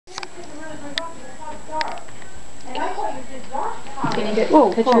get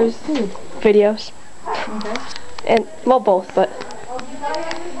pictures, videos. Okay. And, well, both, but...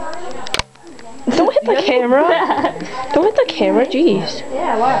 Don't hit the camera! Don't hit the camera, jeez.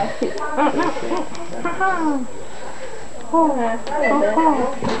 Yeah, why?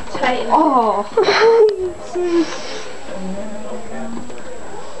 Tight. Oh.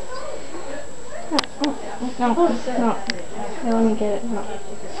 No. Let me get it.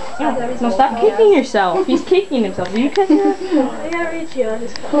 No, stop kicking yourself. He's kicking himself. Will you kick him? I gotta reach you. I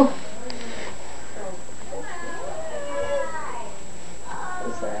just got.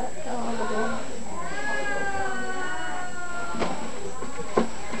 What's that?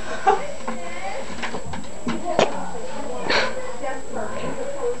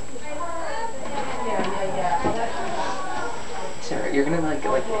 Sarah, you're gonna like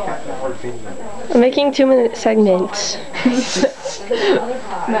half an hour video. I'm making 2-minute segments.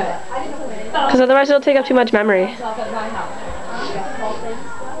 Because otherwise it'll take up too much memory.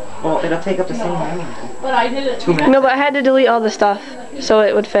 Well, it'll take up the same memory. But I did it. 2 minutes. No, but I had to delete all the stuff so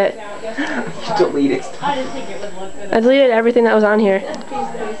it would fit. You deleted stuff. I didn't think it would look good. I deleted everything that was on here.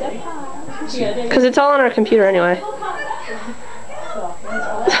 Because it's all on our computer anyway.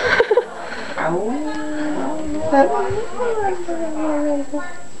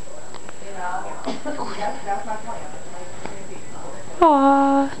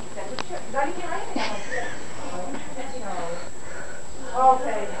 Aww.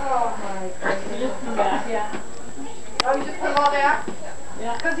 Okay. Oh my goodness. Yeah. Oh, you just put them all back?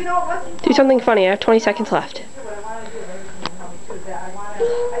 Yeah. Because you know what? Do something funny. I have 20 seconds left. What I want to do is tell me too that I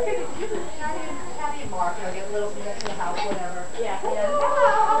think it's usually Patty and Mark, get a little next to the house, whatever. Yeah.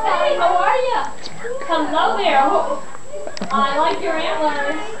 Hey, how are you? Hello there. I like your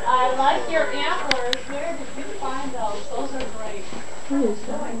antlers. I like your antlers. Where did you find those? Those are great.